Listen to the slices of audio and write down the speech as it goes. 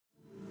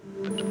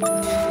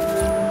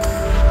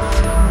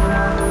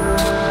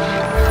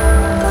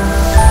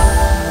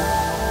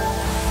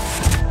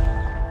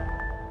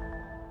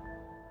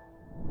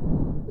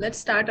let's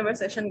start our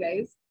session,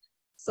 guys.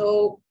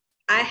 So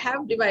I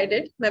have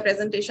divided my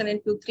presentation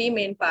into three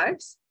main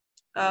parts.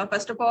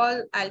 First of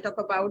all, I'll talk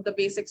about the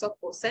basics of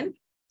OSINT.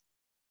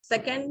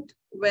 Second,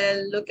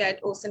 we'll look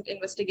at OSINT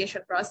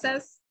investigation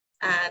process.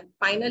 And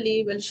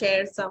finally, we'll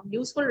share some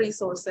useful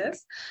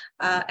resources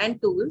and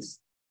tools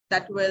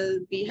that will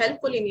be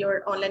helpful in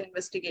your online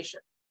investigation.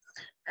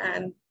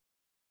 And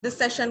this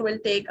session will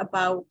take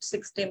about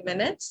 60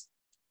 minutes,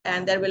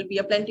 and there will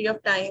be plenty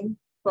of time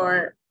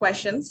for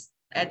questions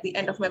at the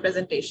end of my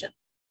presentation.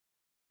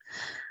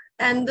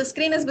 And the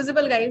screen is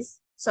visible, guys.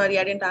 Sorry,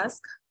 I didn't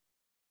ask.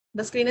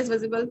 The screen is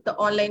visible, the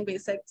online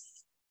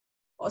basics.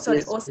 Oh, sorry,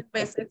 yes. OSINT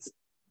basics.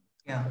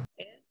 Yeah.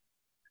 Okay.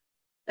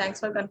 Thanks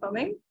for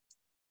confirming.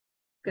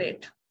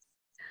 Great.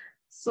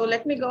 So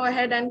let me go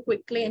ahead and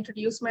quickly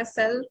introduce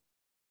myself.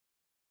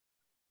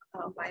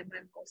 Why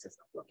my mouse is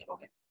not working?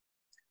 Okay.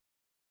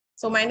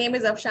 So my name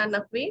is Afshan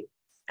Naqvi,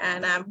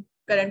 and I'm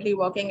currently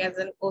working as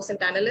an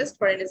OSINT analyst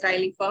for an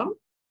Israeli firm.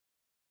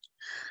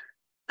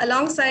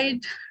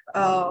 Alongside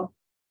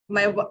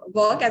my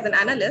work as an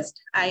analyst,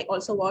 I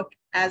also work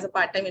as a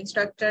part-time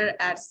instructor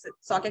at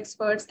SOC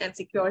Experts and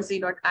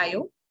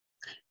SecureZ.io,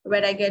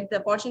 where I get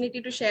the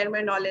opportunity to share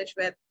my knowledge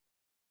with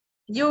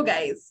you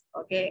guys,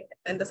 okay,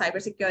 in the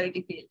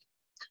cybersecurity field.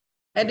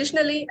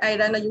 Additionally, I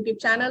run a YouTube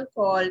channel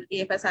called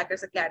AFS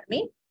Hackers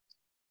Academy,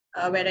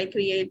 where I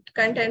create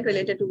content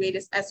related to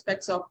various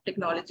aspects of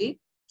technology.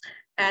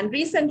 And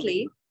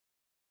recently,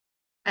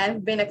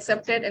 I've been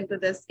accepted into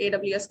this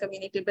AWS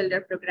Community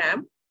Builder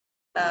program,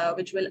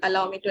 which will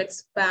allow me to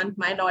expand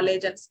my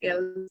knowledge and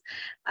skills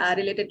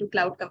related to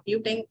cloud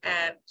computing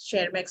and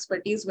share my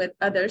expertise with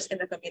others in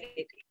the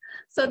community.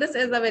 So this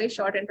is a very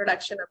short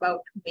introduction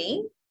about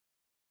me.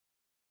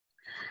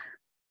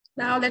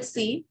 Now let's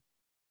see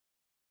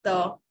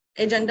the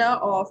agenda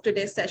of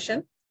today's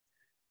session.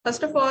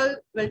 First of all,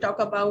 we'll talk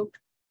about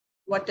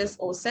what is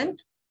OSINT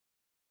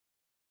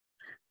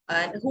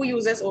and who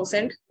uses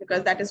OSINT,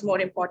 because that is more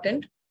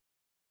important.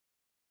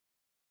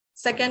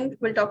 Second,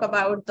 we'll talk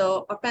about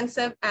the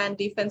offensive and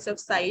defensive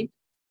side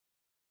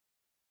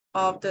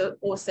of the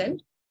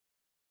OSINT.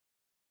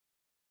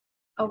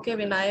 Okay,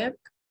 Vinayak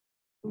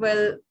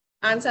will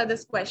answer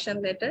this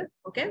question later,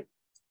 okay?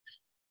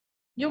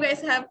 You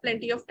guys have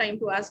plenty of time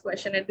to ask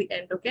question at the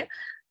end, okay?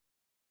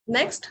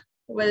 Next,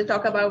 we'll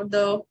talk about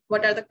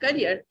what are the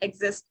careers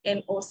exist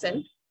in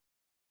OSINT.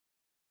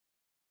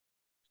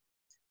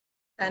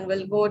 And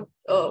we'll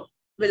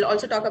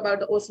also talk about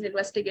the OSINT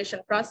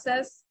investigation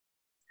process.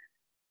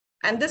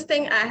 And this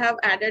thing I have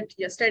added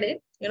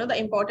yesterday, the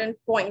important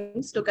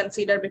points to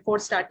consider before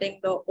starting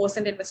the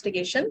OSINT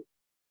investigation.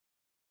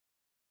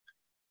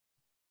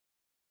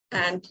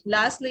 And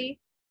lastly,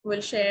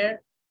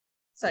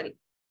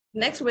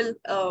 next we'll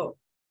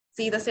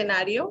see the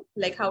scenario,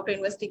 like how to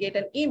investigate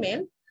an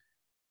email.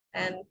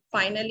 And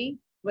finally,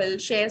 we'll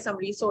share some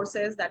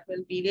resources that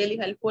will be really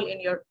helpful in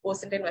your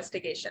OSINT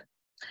investigation.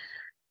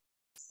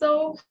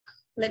 So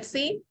let's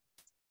see,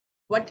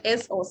 what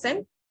is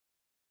OSINT?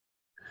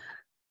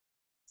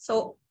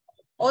 So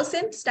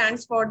OSINT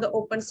stands for the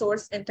open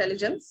source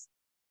intelligence,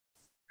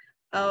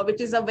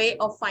 which is a way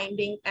of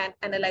finding and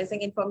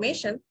analyzing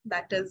information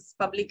that is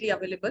publicly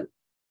available.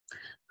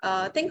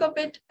 Think of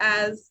it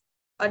as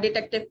a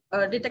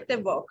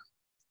detective work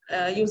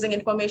using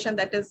information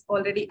that is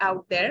already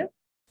out there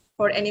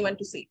for anyone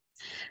to see.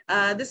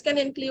 This can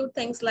include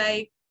things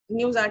like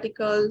news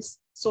articles,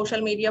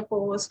 social media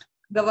posts,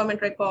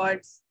 government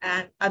records,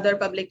 and other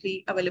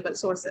publicly available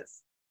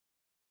sources.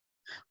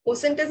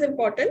 OSINT is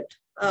important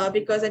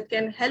because it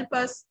can help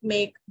us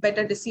make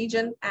better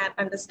decisions and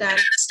understand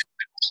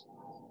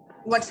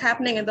what's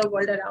happening in the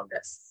world around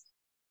us.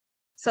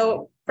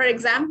 So, for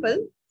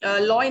example,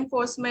 law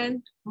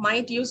enforcement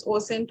might use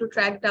OSINT to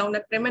track down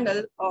a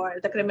criminal or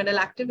the criminal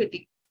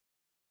activity.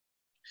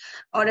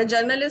 Or a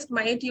journalist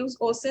might use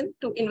OSINT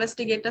to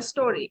investigate a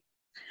story.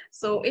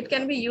 So it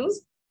can be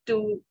used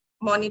to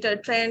monitor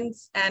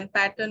trends and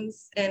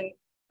patterns in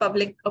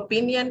public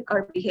opinion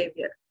or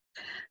behavior.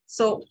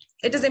 So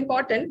it is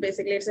important,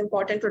 basically it's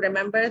important to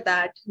remember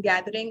that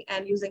gathering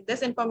and using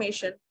this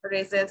information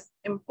raises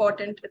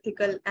important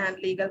ethical and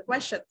legal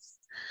questions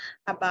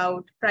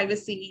about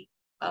privacy,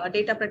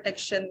 data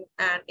protection,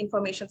 and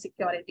information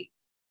security.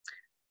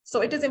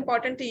 So it is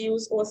important to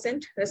use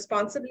OSINT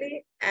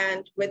responsibly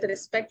and with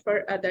respect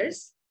for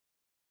others'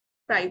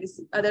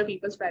 privacy, other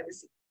people's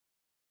privacy.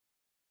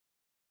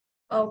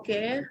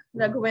 Okay,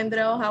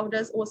 Raghuvendra, how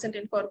does OSINT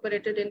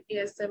incorporated in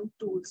ASM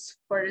tools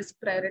for risk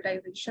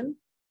prioritization?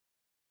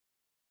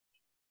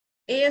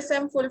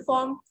 ASM full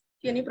form,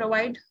 can you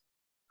provide?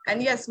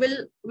 And yes,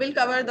 we'll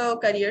cover the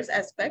careers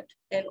aspect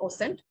in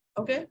OSINT.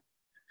 Okay,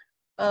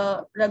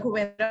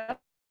 Raghuvendra.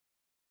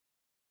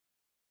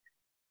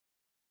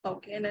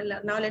 Okay, and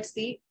now let's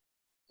see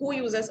who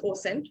uses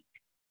OSINT.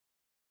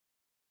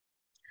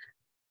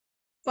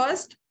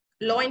 First,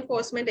 law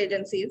enforcement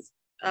agencies,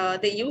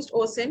 they used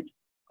OSINT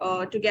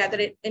to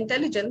gather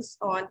intelligence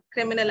on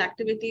criminal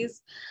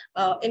activities,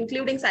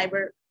 including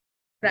cyber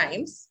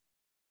crimes.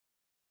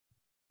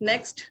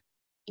 Next,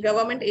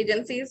 government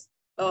agencies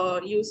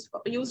used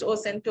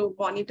OSINT to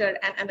monitor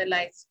and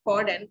analyze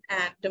foreign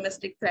and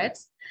domestic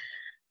threats,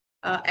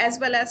 as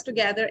well as to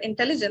gather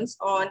intelligence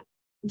on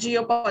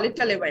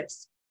geopolitical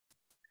events.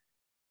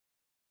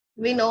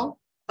 We know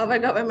our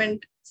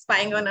government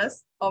spying on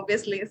us,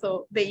 obviously,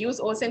 so they use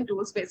OSINT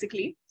tools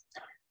basically.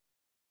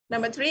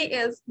 Number 3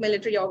 is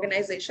military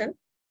organization.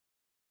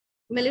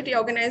 Military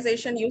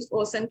organization use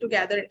OSINT to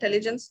gather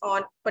intelligence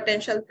on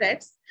potential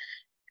threats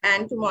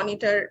and to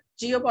monitor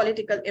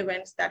geopolitical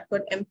events that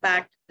could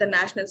impact the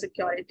national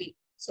security.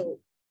 So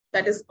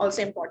that is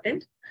also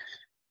important.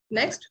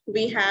 Next,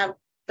 we have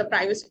the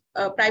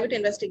private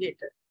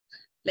investigator.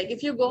 Like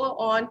if you go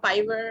on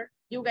Fiverr,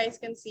 you guys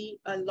can see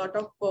a lot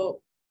of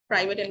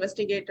private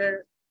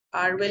investigators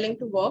are willing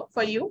to work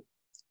for you.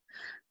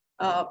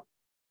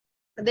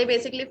 They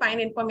basically find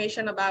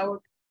information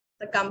about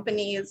the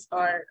companies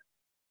or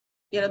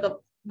the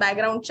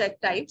background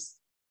check types.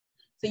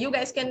 So you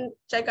guys can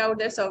check out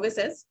their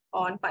services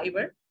on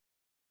Fiverr.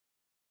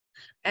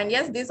 And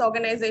yes, this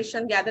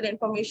organization gather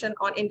information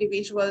on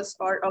individuals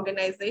or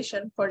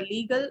organization for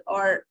legal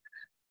or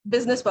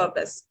business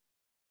purpose.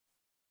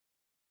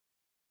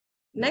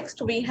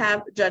 Next, we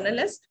have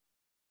journalists.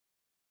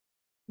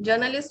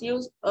 Journalists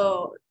use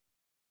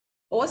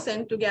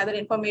OSINT to gather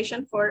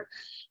information for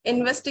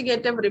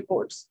investigative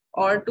reports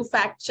or to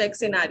fact check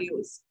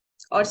scenarios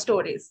or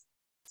stories.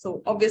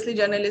 So obviously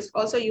journalists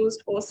also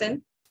used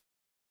OSINT.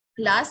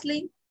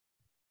 Lastly,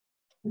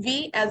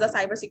 we as a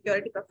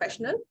cybersecurity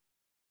professional,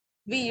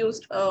 we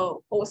used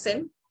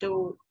OSINT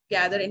to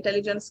gather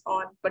intelligence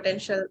on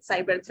potential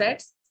cyber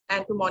threats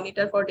and to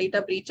monitor for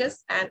data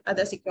breaches and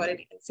other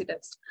security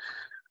incidents.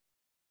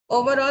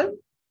 Overall,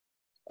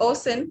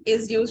 OSINT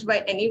is used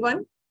by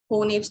anyone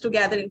who needs to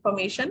gather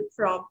information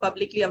from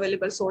publicly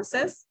available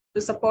sources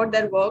to support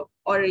their work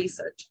or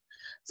research.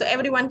 So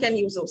everyone can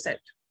use OSINT.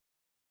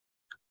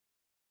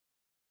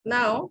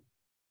 Now,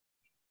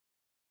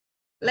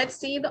 let's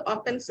see the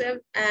offensive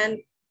and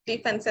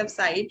defensive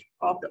side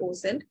of the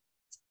OSINT.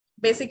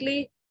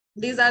 Basically,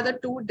 these are the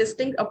two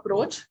distinct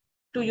approaches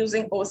to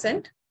using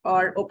OSINT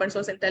or open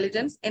source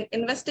intelligence in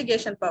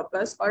investigation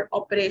purpose or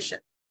operation.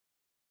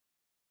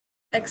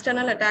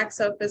 External attack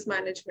surface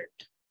management.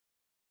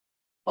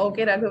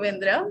 Okay,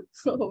 Raghavendra,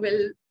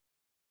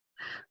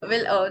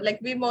 like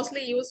we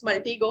mostly use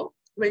Multigo.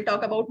 We'll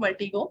talk about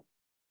Multigo.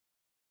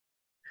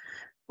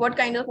 What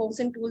kind of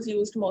OSINT tools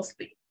used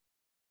mostly?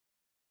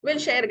 We'll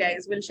share,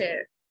 guys, we'll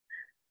share.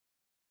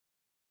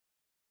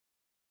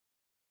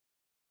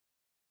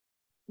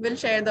 We'll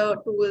share the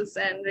tools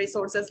and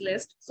resources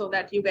list so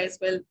that you guys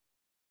will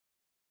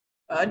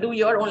do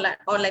your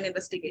online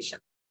investigation.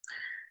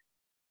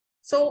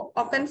 So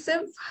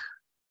offensive.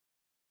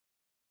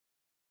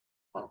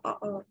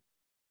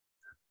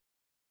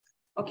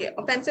 Okay,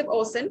 offensive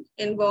OSINT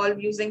involve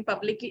using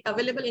publicly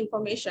available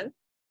information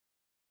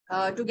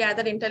to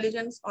gather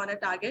intelligence on a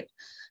target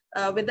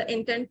with the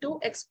intent to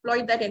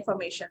exploit that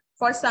information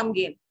for some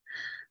gain.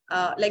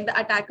 Like the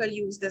attacker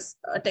used this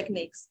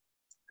techniques.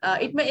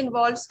 It may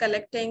involve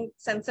collecting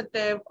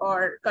sensitive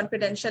or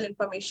confidential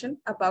information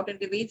about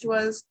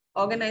individuals,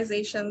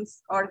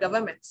 organizations, or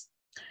governments.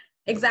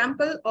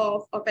 Example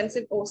of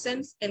offensive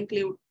OSINTs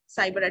include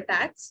cyber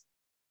attacks,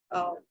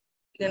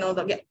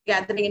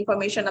 gathering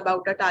information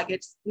about a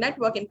target's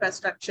network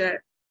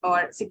infrastructure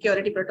or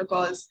security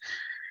protocols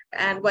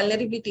and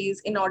vulnerabilities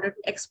in order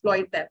to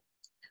exploit them.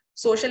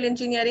 Social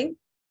engineering,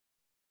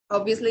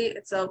 obviously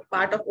it's a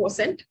part of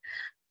OSINT.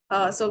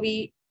 So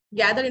we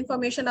gather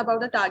information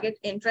about the target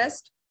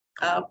interest,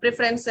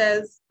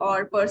 preferences,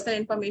 or personal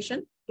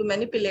information to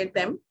manipulate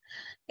them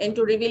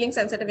into revealing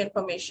sensitive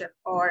information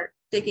or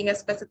taking a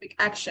specific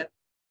action.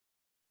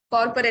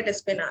 Corporate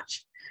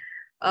espionage.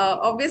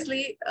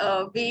 Obviously,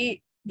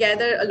 we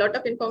gather a lot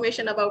of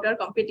information about our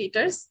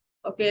competitors,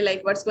 okay,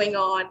 like what's going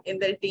on in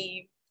their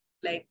team,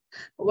 like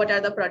what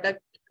are the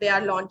products they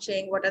are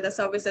launching, what are the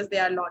services they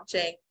are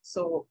launching.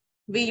 So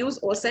we use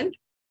OSINT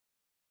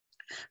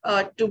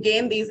to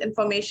gain these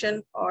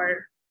information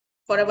or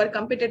for our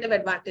competitive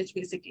advantage,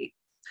 basically.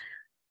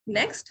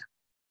 Next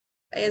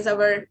is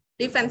our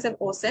defensive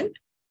OSINT.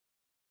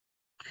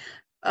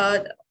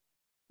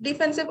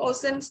 Defensive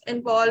OSINTs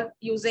involve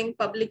using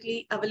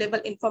publicly available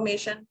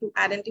information to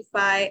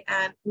identify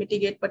and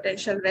mitigate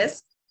potential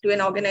risk to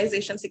an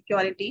organization's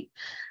security,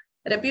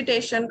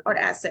 reputation, or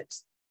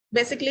assets.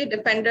 Basically,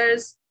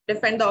 defenders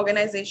defend the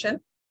organization.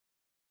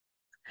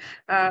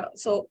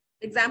 So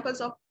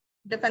examples of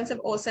defensive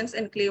OSINTs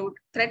include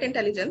threat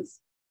intelligence,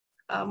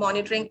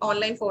 monitoring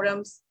online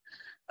forums,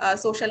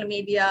 social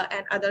media,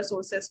 and other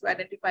sources to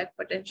identify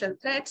potential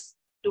threats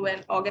to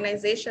an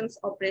organization's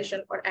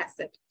operation or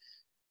asset.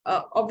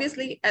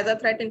 Obviously, as a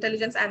threat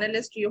intelligence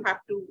analyst, you have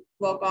to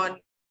work on,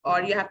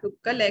 or you have to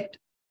collect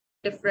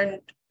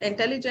different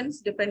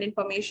intelligence, different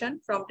information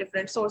from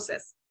different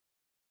sources.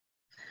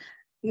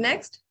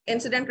 Next,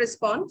 incident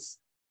response.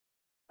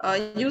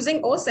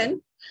 Using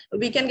OSINT,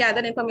 we can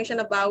gather information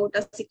about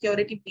a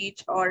security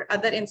breach or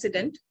other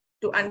incident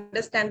to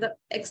understand the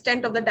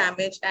extent of the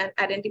damage and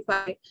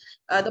identify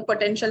the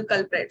potential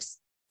culprits.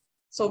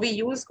 So we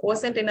use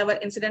OSINT in our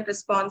incident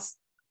response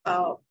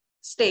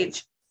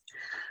stage.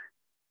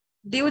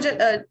 Due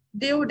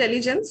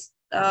diligence,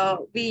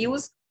 we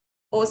use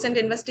OSINT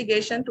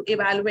investigation to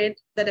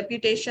evaluate the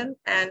reputation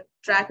and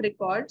track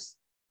records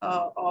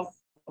of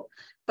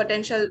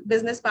potential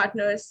business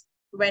partners,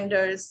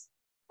 vendors,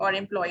 or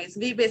employees.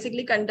 We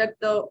basically conduct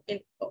the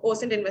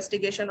OSINT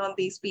investigation on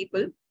these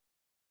people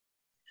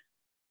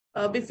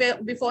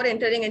before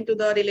entering into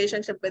the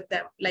relationship with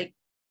them. Like,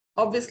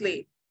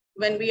 obviously,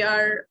 when we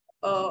are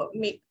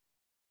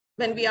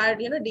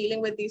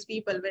dealing with these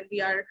people, when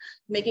we are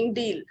making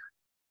deal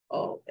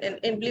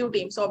in blue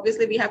team, so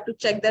obviously we have to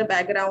check their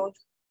background,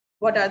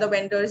 what are the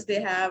vendors they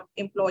have,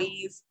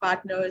 employees,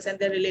 partners, and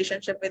their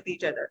relationship with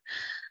each other.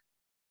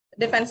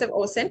 Defensive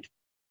OSINT.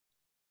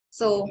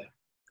 So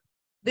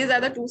these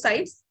are the two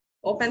sides,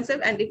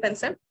 offensive and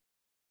defensive.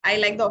 I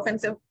like the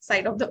offensive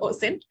side of the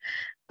OSINT.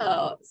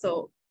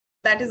 So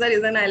that is the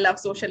reason I love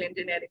social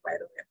engineering, by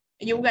the way.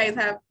 You guys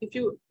have, if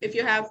you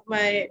have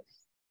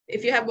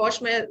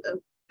watched my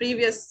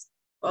previous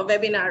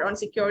webinar on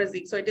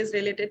security, so it is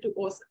related to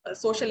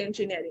social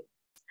engineering.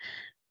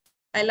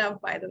 By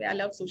the way, I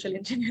love social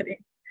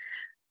engineering.